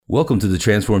Welcome to the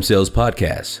Transform Sales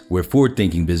Podcast, where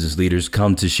forward-thinking business leaders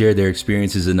come to share their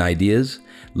experiences and ideas,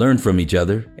 learn from each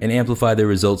other, and amplify their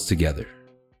results together.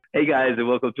 Hey guys, and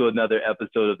welcome to another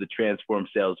episode of the Transform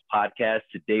Sales Podcast.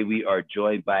 Today we are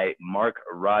joined by Mark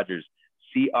Rogers,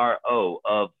 CRO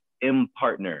of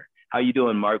Impartner. How you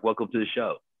doing, Mark? Welcome to the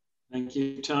show. Thank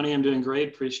you, Tony. I'm doing great.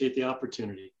 Appreciate the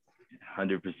opportunity.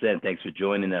 100%. Thanks for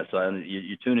joining us. So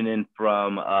you're tuning in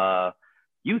from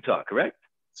Utah, correct?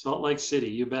 Salt Lake City,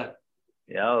 you bet.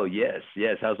 Oh, yes.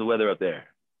 How's the weather up there?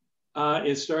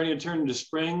 It's starting to turn into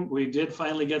spring. We did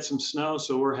finally get some snow,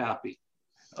 so we're happy.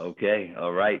 Okay.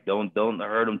 All right. Don't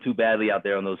hurt them too badly out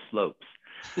there on those slopes.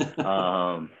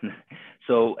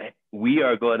 So we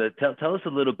are going to tell us a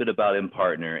little bit about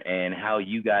Impartner and how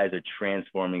you guys are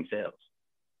transforming sales.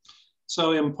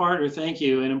 So Impartner, thank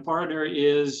you. And Impartner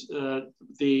is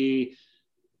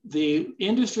the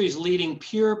industry's leading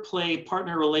pure play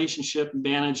partner relationship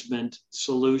management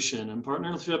solution. And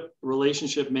partnership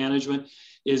relationship management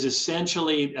is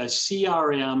essentially a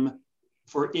CRM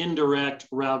for indirect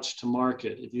routes to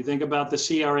market. If you think about the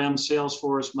CRM,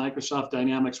 Salesforce, Microsoft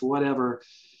Dynamics, whatever,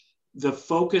 the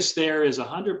focus there is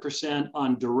 100%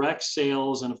 on direct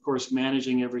sales and, of course,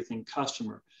 managing everything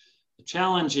customer. The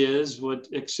challenge is what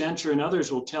Accenture and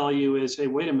others will tell you is, hey,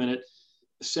 wait a minute,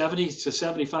 70 to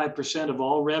 75% of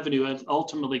all revenue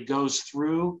ultimately goes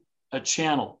through a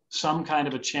channel, some kind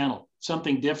of a channel,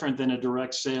 something different than a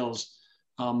direct sales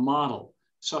model.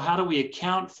 So how do we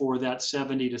account for that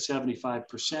 70 to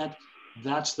 75%?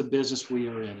 That's the business we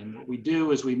are in. And what we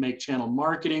do is we make channel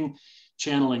marketing,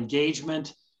 channel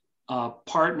engagement,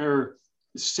 partner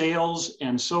sales,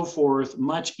 and so forth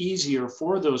much easier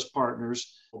for those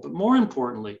partners. But more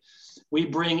importantly, we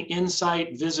bring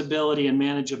insight, visibility, and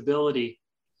manageability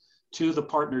to the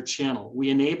partner channel.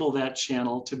 We enable that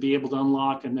channel to be able to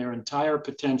unlock in their entire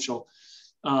potential,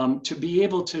 to be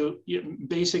able to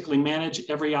basically manage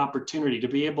every opportunity, to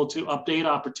be able to update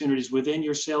opportunities within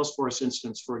your Salesforce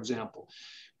instance, for example.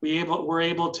 We're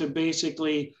able to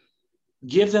basically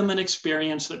give them an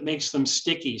experience that makes them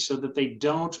sticky so that they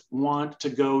don't want to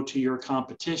go to your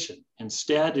competition.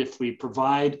 Instead, if we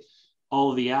provide all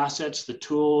of the assets, the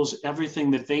tools, everything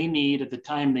that they need at the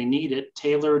time they need it,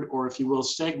 tailored, or if you will,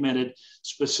 segmented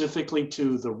specifically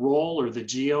to the role or the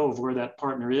geo of where that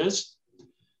partner is,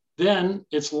 then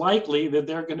it's likely that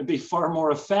they're going to be far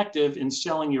more effective in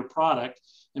selling your product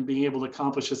and being able to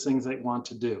accomplish the things they want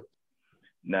to do.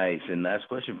 Nice. And last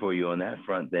question for you on that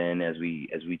front then, as we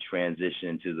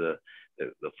transition to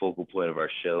the focal point of our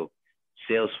show,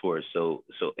 Salesforce. So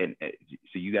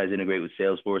you guys integrate with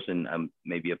Salesforce and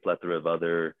maybe a plethora of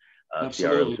other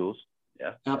CRM tools.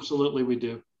 Yeah, absolutely, we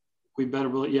do. We better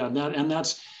really,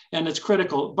 and it's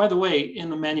critical. By the way, in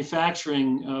the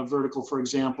manufacturing vertical, for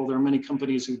example, there are many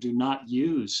companies who do not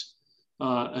use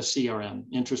a CRM.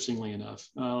 Interestingly enough,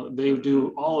 they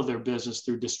do all of their business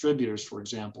through distributors, for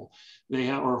example,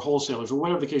 or wholesalers, or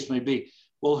whatever the case may be.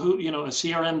 Well, a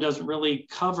CRM doesn't really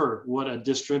cover what a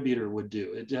distributor would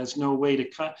do. It has no way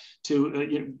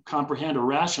to comprehend or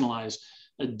rationalize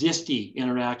a disty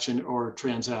interaction or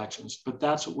transactions, but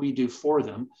that's what we do for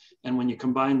them. And when you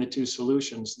combine the two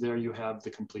solutions, there you have the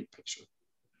complete picture.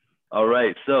 All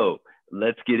right, so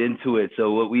let's get into it.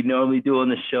 So what we normally do on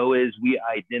the show is we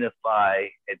identify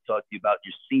and talk to you about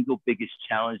your single biggest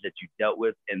challenge that you dealt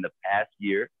with in the past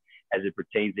year as it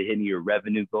pertains to hitting your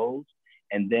revenue goals.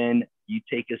 And then you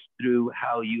take us through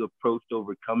how you approached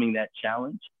overcoming that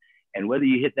challenge and whether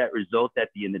you hit that result at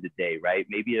the end of the day, right?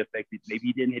 Maybe it affected, maybe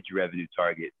you didn't hit your revenue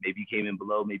target. Maybe you came in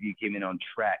below, maybe you came in on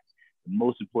track. The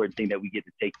most important thing that we get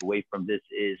to take away from this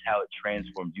is how it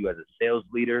transforms you as a sales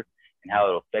leader and how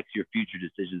it affects your future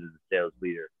decisions as a sales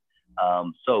leader.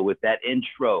 So with that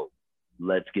intro,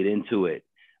 let's get into it.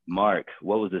 Mark,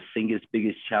 what was the single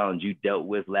biggest challenge you dealt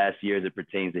with last year as it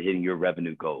pertains to hitting your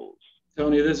revenue goals?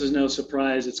 Tony, this is no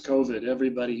surprise. It's COVID.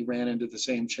 Everybody ran into the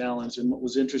same challenge. And what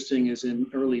was interesting is in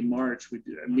early March, we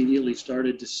immediately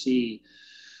started to see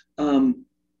that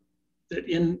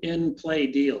in-play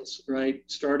deals, right,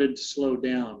 started to slow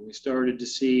down. We started to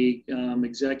see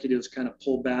executives kind of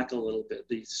pull back a little bit.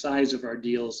 The size of our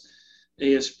deals,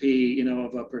 ASP,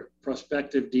 of a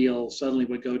prospective deal suddenly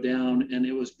would go down. And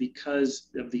it was because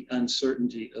of the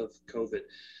uncertainty of COVID.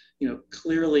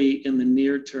 Clearly in the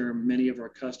near term, many of our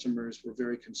customers were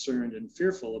very concerned and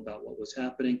fearful about what was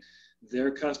happening. Their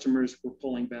customers were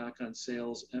pulling back on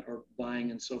sales or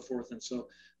buying and so forth. And so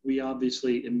we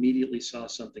obviously immediately saw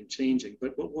something changing.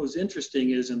 But what was interesting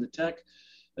is in the tech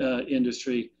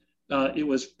industry, it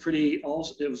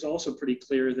was also pretty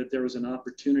clear that there was an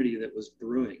opportunity that was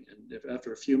brewing. And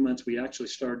after a few months, we actually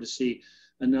started to see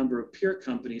a number of peer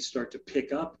companies start to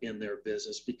pick up in their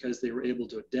business because they were able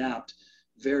to adapt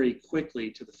very quickly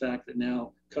to the fact that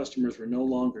now customers were no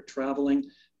longer traveling.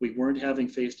 We weren't having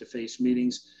face-to-face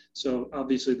meetings. So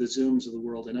obviously the Zooms of the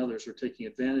world and others are taking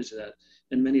advantage of that.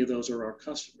 And many of those are our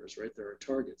customers, right? They're our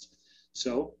targets.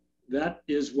 So that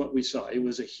is what we saw. It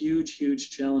was a huge, huge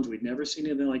challenge. We'd never seen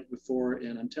anything like it before.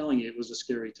 And I'm telling you, it was a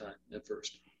scary time at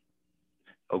first.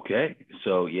 Okay.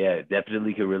 So yeah,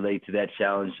 definitely can relate to that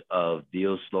challenge of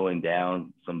deals slowing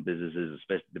down. Some businesses,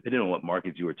 especially depending on what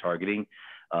markets you were targeting,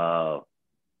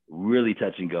 really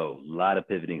touch and go. A lot of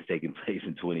pivoting taking place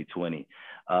in 2020.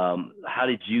 How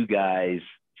did you guys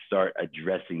start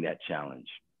addressing that challenge?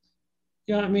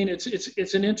 Yeah, I mean,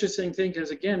 it's an interesting thing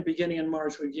because, again, beginning in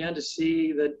March, we began to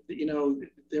see that,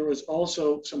 there was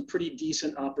also some pretty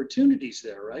decent opportunities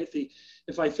there, right?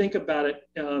 If I think about it,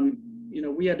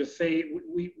 we had to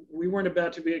we weren't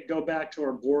about to go back to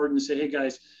our board and say, hey,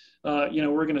 guys,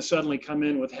 we're going to suddenly come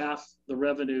in with half the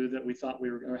revenue that we thought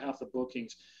we were, or half the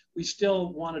bookings. We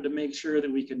still wanted to make sure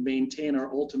that we could maintain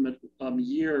our ultimate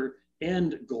year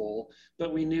end goal,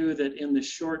 but we knew that in the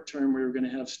short term, we were going to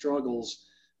have struggles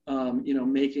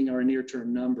making our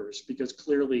near-term numbers, because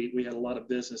clearly we had a lot of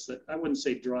business that I wouldn't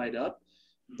say dried up,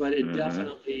 but it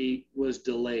definitely was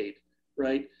delayed,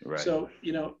 right? So,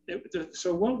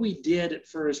 so what we did at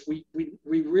first, we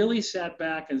really sat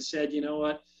back and said, you know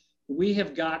what, we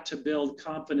have got to build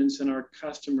confidence in our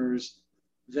customers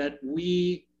that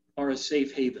we are a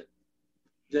safe haven,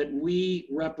 that we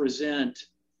represent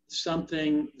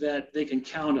something that they can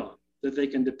count on, that they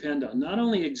can depend on, not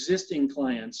only existing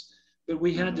clients, but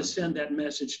we had to send that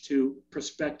message to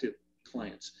prospective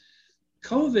clients.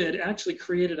 COVID actually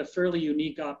created a fairly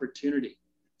unique opportunity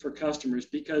for customers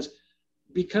because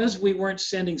we weren't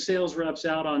sending sales reps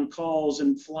out on calls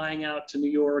and flying out to New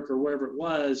York or wherever it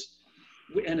was,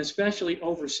 and especially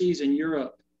overseas in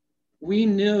Europe. We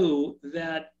knew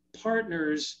that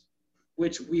partners,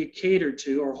 which we cater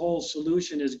to, our whole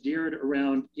solution is geared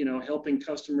around, helping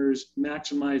customers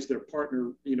maximize their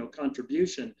partner,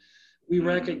 contribution. We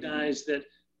recognized that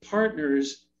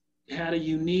partners had a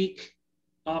unique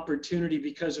opportunity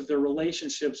because of their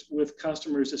relationships with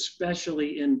customers,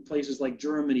 especially in places like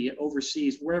Germany,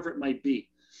 overseas, wherever it might be.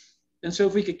 And so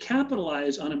if we could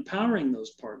capitalize on empowering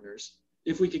those partners,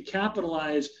 if we could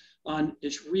capitalize on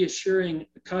reassuring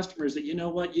customers that, you know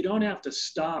what, you don't have to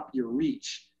stop your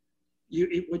reach.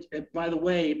 By the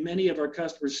way, many of our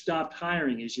customers stopped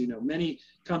hiring, as you know. Many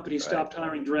companies stopped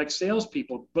hiring direct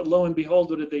salespeople, but lo and behold,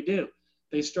 what did they do?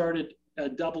 They started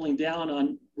doubling down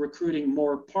on recruiting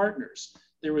more partners.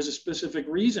 There was a specific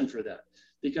reason for that,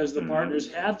 because the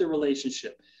partners had the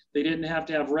relationship. They didn't have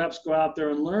to have reps go out there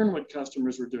and learn what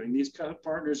customers were doing. These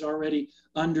partners already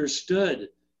understood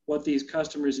what these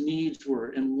customers' needs were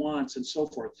and wants and so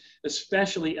forth,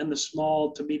 especially in the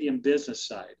small to medium business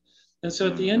side. And so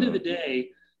at the end of the day,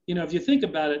 if you think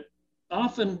about it,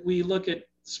 often we look at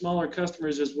smaller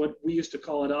customers as what we used to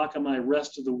call at Akamai,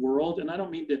 rest of the world. And I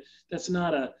don't mean to, that's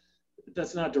not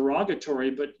derogatory,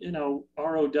 but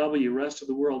ROW, rest of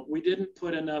the world. We didn't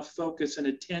put enough focus and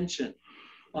attention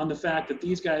on the fact that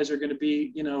these guys are going to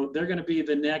be, they're going to be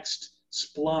the next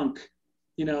Splunk,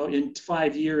 in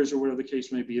 5 years or whatever the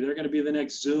case may be. They're going to be the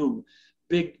next Zoom,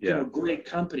 big, great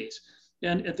companies.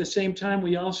 And at the same time,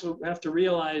 we also have to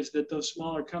realize that those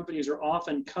smaller companies are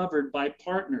often covered by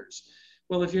partners.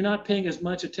 Well, if you're not paying as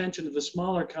much attention to the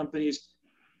smaller companies,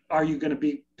 are you going to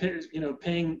be,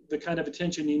 paying the kind of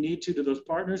attention you need to those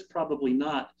partners? Probably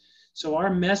not. So our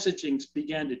messaging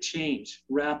began to change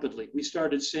rapidly. We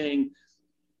started saying,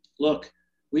 look,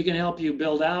 we can help you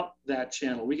build out that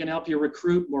channel. We can help you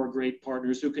recruit more great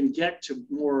partners who can get to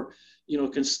more,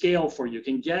 can scale for you,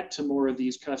 can get to more of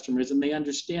these customers, and they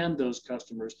understand those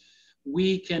customers.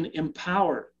 We can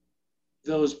empower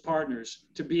those partners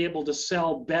to be able to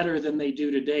sell better than they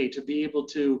do today, to be able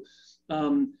to,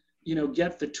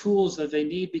 get the tools that they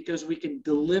need, because we can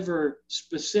deliver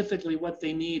specifically what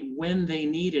they need when they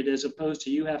need it, as opposed to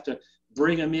you have to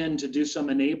bring them in to do some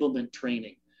enablement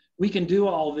training. We can do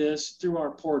all this through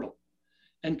our portal.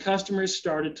 And customers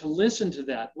started to listen to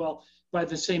that. Well, by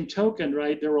the same token,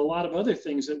 right, there were a lot of other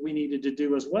things that we needed to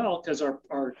do as well, because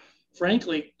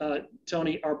frankly,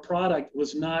 Tony, our product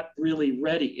was not really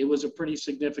ready. It was a pretty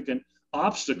significant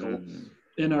obstacle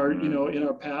in our, in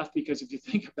our path, because if you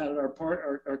think about it,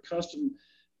 our custom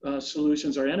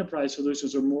solutions, our enterprise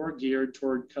solutions are more geared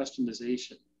toward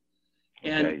customization.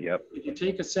 And if you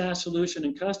take a SaaS solution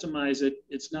and customize it,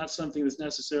 it's not something that's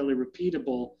necessarily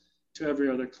repeatable to every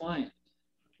other client.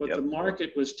 What the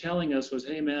market was telling us was,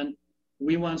 hey man,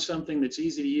 we want something that's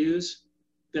easy to use,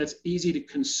 that's easy to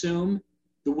consume,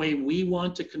 the way we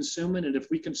want to consume it. And if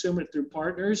we consume it through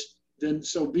partners, then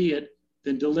so be it,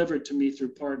 then deliver it to me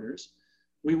through partners.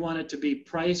 We want it to be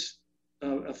price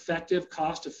effective,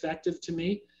 cost effective to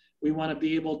me. We want to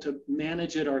be able to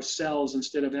manage it ourselves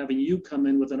instead of having you come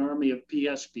in with an army of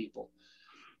PS people.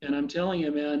 And I'm telling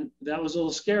you, man, that was a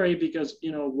little scary because,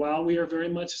 while we are very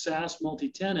much SaaS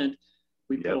multi-tenant,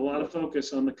 we put a lot of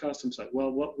focus on the custom side.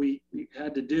 Well, what we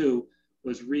had to do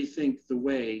was rethink the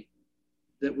way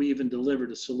that we even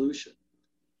delivered a solution.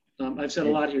 I've said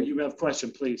a lot here. You have a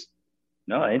question, please.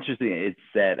 No, interesting. It's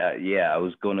that, I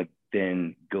was going to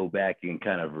then go back and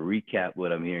kind of recap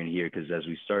what I'm hearing here, because as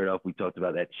we started off, we talked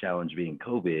about that challenge being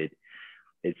COVID.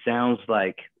 It sounds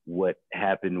like what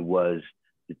happened was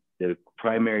the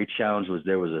primary challenge was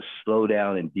there was a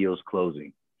slowdown in deals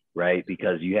closing, right?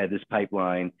 Because you had this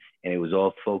pipeline and it was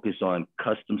all focused on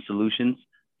custom solutions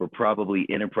for probably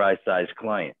enterprise-sized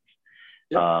clients.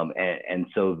 Yep. And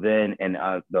so then,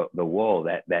 the wall,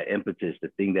 that impetus, the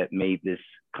thing that made this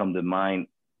come to mind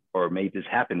or made this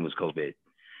happen was COVID.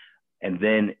 And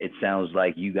then it sounds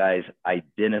like you guys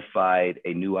identified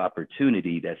a new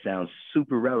opportunity that sounds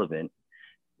super relevant,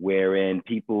 wherein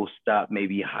people stop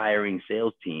maybe hiring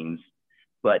sales teams,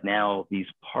 but now these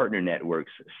partner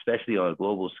networks, especially on a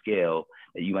global scale,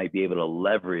 that you might be able to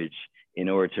leverage in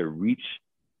order to reach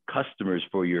customers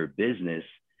for your business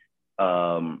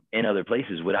in other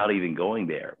places without even going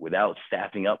there, without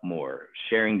staffing up more,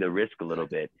 sharing the risk a little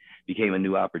bit, became a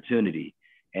new opportunity.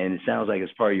 And it sounds like as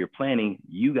part of your planning,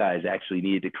 you guys actually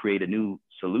needed to create a new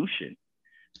solution,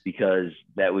 because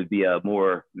that would be a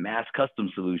more mass custom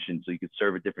solution. So you could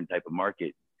serve a different type of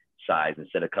market size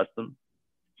instead of custom,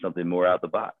 something more out the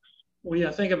box. Well, yeah,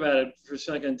 think about it for a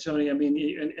second, Tony. I mean,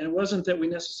 and it wasn't that we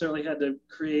necessarily had to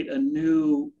create a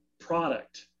new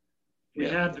product. We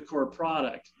had the core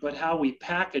product, but how we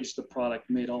packaged the product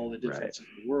made all the difference in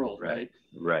the world, right?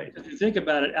 Right. If you think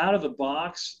about it, out of the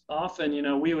box, often,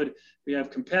 we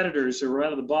have competitors who are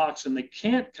out of the box and they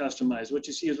can't customize. What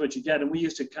you see is what you get. And we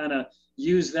used to kind of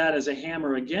use that as a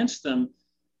hammer against them.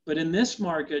 But in this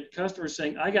market, customers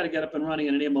saying, I got to get up and running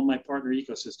and enable my partner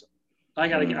ecosystem. I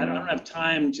don't have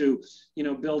time to,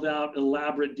 build out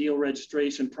elaborate deal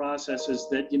registration processes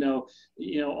that,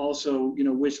 also,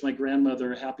 wish my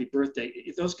grandmother a happy birthday.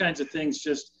 Those kinds of things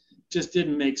just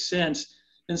didn't make sense.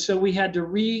 And so we had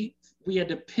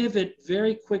to pivot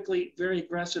very quickly, very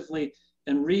aggressively,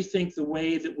 and rethink the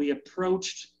way that we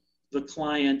approached the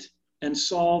client and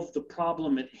solve the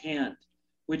problem at hand,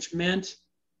 which meant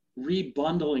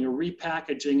rebundling or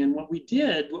repackaging. And what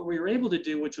we were able to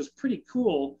do, which was pretty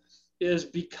cool, is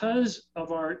because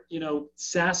of our,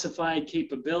 SaaSified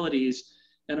capabilities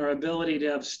and our ability to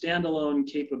have standalone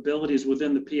capabilities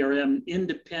within the PRM,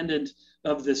 independent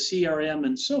of the CRM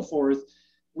and so forth,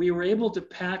 we were able to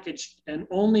package and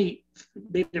only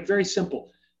made it very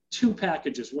simple. 2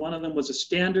 packages. One of them was a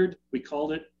standard. We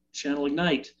called it Channel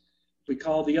Ignite. We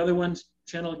called the other one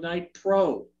Channel Ignite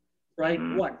Pro. Right?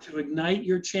 What? To ignite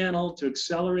your channel, to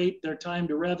accelerate their time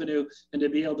to revenue, and to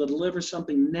be able to deliver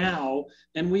something now.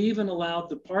 And we even allowed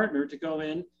the partner to go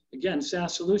in, again,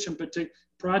 SaaS solution, but to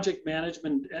project manage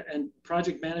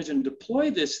and deploy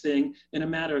this thing in a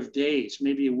matter of days,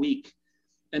 maybe a week.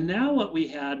 And now what we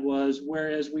had was,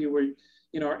 whereas we were,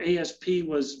 our ASP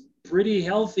was pretty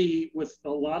healthy with a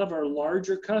lot of our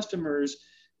larger customers,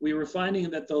 we were finding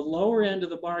that the lower end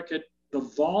of the market, the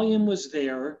volume was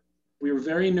there. We were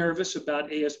very nervous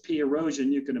about ASP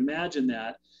erosion. You can imagine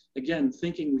that. Again,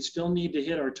 thinking we still need to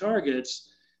hit our targets.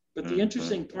 But the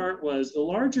interesting part was the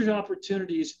larger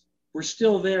opportunities were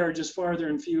still there, just farther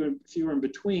and fewer in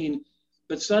between.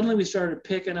 But suddenly we started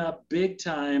picking up big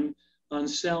time on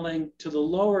selling to the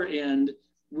lower end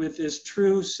with this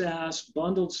true SaaS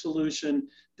bundled solution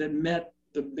that met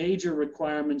the major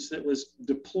requirements, that was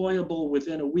deployable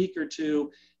within a week or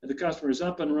two, and the customer is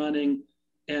up and running,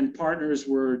 and partners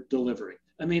were delivering.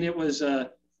 I mean, it was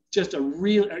just they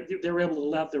were able to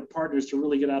allow their partners to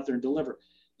really get out there and deliver.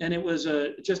 And it was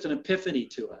just an epiphany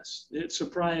to us. It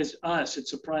surprised us. It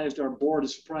surprised our board. It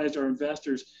surprised our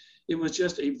investors. It was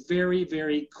just a very,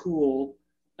 very cool,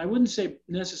 I wouldn't say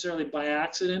necessarily by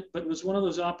accident, but it was one of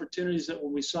those opportunities that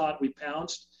when we saw it, we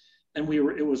pounced, and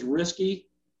it was risky,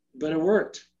 but it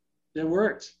worked. It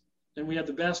worked. And we had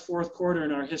the best fourth quarter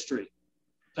in our history.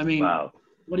 I mean, wow.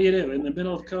 What do you do? In the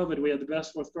middle of COVID, we had the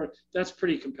best fourth quarter. That's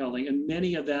pretty compelling. And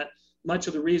much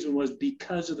of the reason was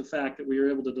because of the fact that we were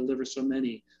able to deliver so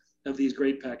many of these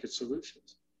great package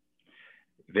solutions.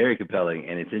 Very compelling.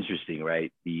 And it's interesting,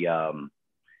 right?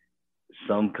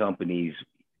 Some companies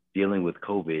dealing with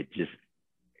COVID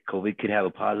could have a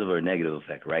positive or a negative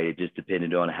effect, right? It just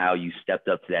depended on how you stepped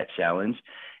up to that challenge.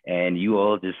 And you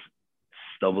all just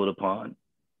stumbled upon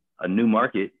a new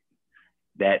market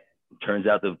that turns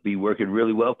out to be working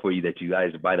really well for you that you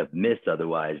guys might have missed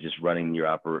otherwise just running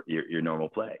your normal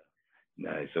play.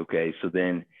 Nice. Okay. So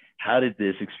then how did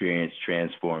this experience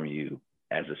transform you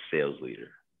as a sales leader?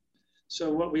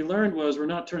 So what we learned was we're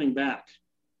not turning back,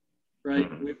 right?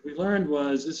 Mm-hmm. We learned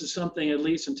was this is something, at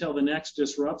least until the next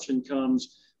disruption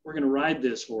comes, we're going to ride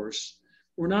this horse.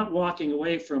 We're not walking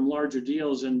away from larger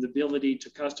deals and the ability to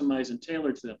customize and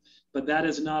tailor to them, but that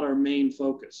is not our main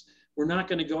focus. We're not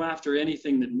going to go after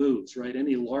anything that moves, right?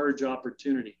 Any large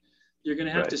opportunity. You're going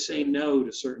to have to say no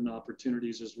to certain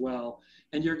opportunities as well.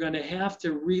 And you're going to have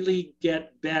to really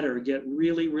get better, get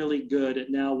really, really good at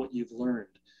now what you've learned.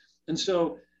 And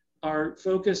so our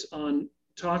focus on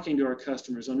talking to our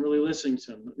customers, on really listening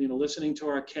to them, listening to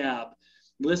our CAB,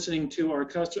 listening to our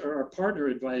partner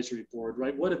advisory board,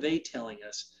 right? What are they telling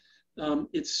us?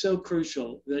 It's so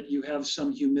crucial that you have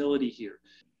some humility here.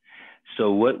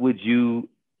 So what would you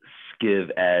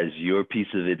give as your piece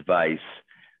of advice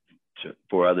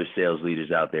for other sales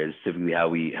leaders out there? This is typically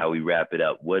how we wrap it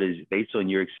up. What is, based on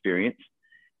your experience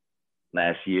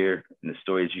last year and the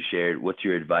stories you shared, what's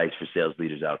your advice for sales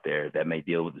leaders out there that may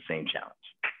deal with the same challenge?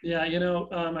 Yeah,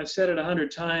 I've said it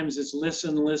 100 times. It's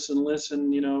listen, listen,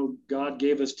 listen. God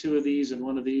gave us 2 of these and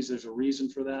 1 of these. There's a reason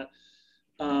for that.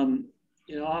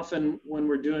 Often when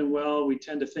we're doing well, we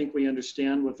tend to think we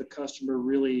understand what the customer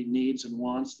really needs and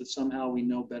wants, that somehow we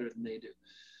know better than they do.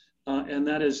 And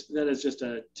that is just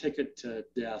a ticket to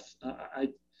death. I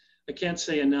can't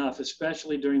say enough,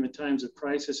 especially during the times of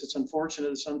crisis. It's unfortunate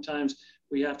that sometimes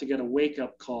we have to get a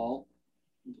wake-up call,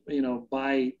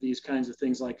 by these kinds of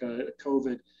things like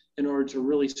COVID, in order to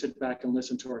really sit back and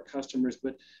listen to our customers.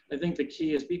 But I think the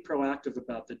key is be proactive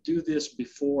about that. Do this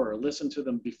before, listen to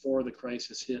them before the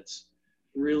crisis hits.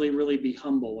 Really, really be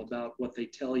humble about what they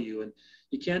tell you. And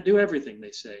you can't do everything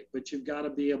they say, but you've got to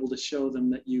be able to show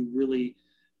them that you really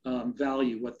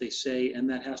value what they say, and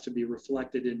that has to be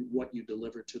reflected in what you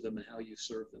deliver to them and how you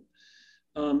serve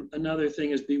them. Another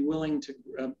thing is be willing to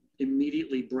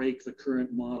immediately break the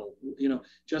current model.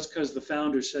 Just because the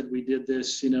founder said we did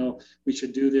this, we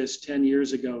should do this 10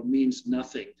 years ago means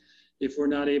nothing if we're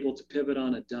not able to pivot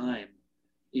on a dime,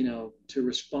 to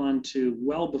respond to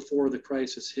well before the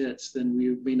crisis hits. Then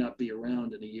we may not be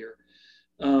around in a year.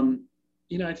 I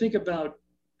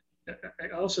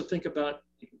also think about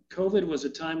COVID was a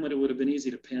time when it would have been easy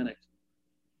to panic.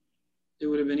 It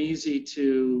would have been easy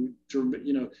to,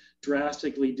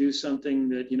 drastically do something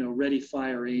that, ready,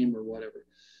 fire, aim, or whatever.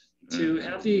 To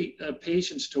have the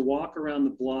patience to walk around the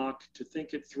block, to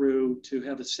think it through, to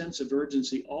have a sense of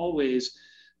urgency always,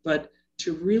 but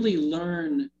to really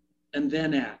learn and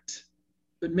then act.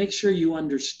 But make sure you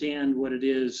understand what it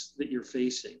is that you're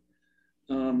facing.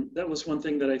 That was one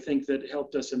thing that I think that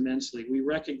helped us immensely. We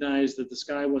recognized that the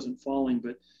sky wasn't falling,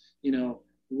 but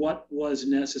what was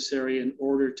necessary in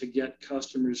order to get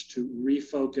customers to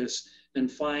refocus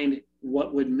and find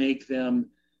what would make them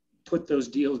put those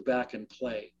deals back in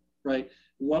play, right?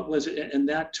 What was it? And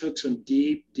that took some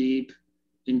deep, deep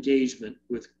engagement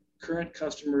with current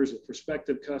customers, with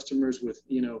prospective customers, with,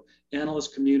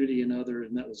 analyst community and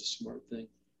that was a smart thing.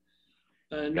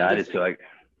 Got it. So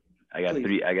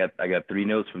I got 3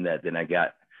 notes from that. Then I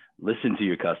got listen to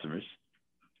your customers,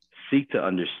 seek to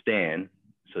understand,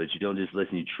 so that you don't just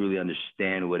listen, you truly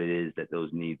understand what it is that those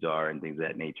needs are and things of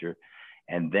that nature.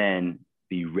 And then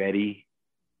be ready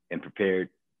and prepared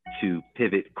to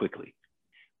pivot quickly.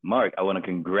 Mark, I want to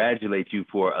congratulate you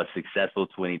for a successful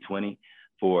 2020,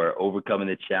 for overcoming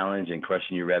the challenge and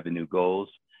crushing your revenue goals.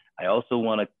 I also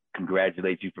want to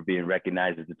congratulate you for being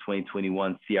recognized as the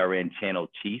 2021 CRN Channel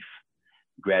Chief.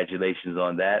 Congratulations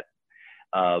on that.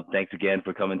 Thanks again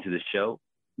for coming to the show.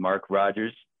 Mark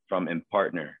Rogers from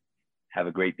Impartner. Have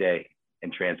a great day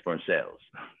and transform sales.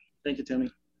 Thank you,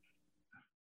 Timmy.